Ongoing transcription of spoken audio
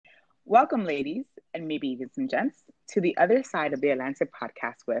Welcome, ladies, and maybe even some gents, to the other side of the Atlantic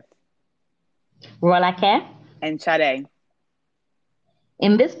podcast with Rolake. and Sade.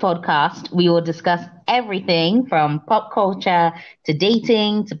 In this podcast, we will discuss everything from pop culture to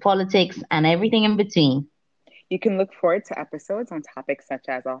dating to politics and everything in between. You can look forward to episodes on topics such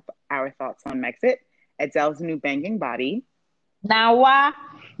as our thoughts on Megxit, Adele's new banging body, Now,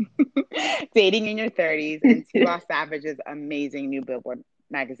 dating in your 30s, and Tiwa Savage's amazing new Billboard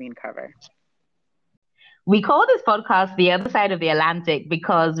magazine cover. we call this podcast The Other Side of the Atlantic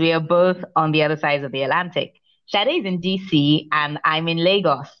because we are both on the other sides of the Atlantic. Shade is in DC and I'm in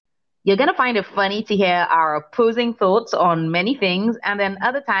Lagos. You're going to find it funny to hear our opposing thoughts on many things, and then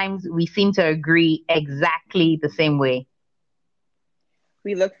other times we seem to agree exactly the same way.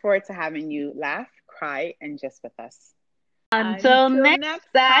 We look forward to having you laugh, cry, and just with us. Until Until next next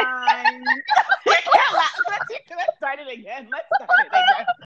time. time. Let's start it again. Let's start it again.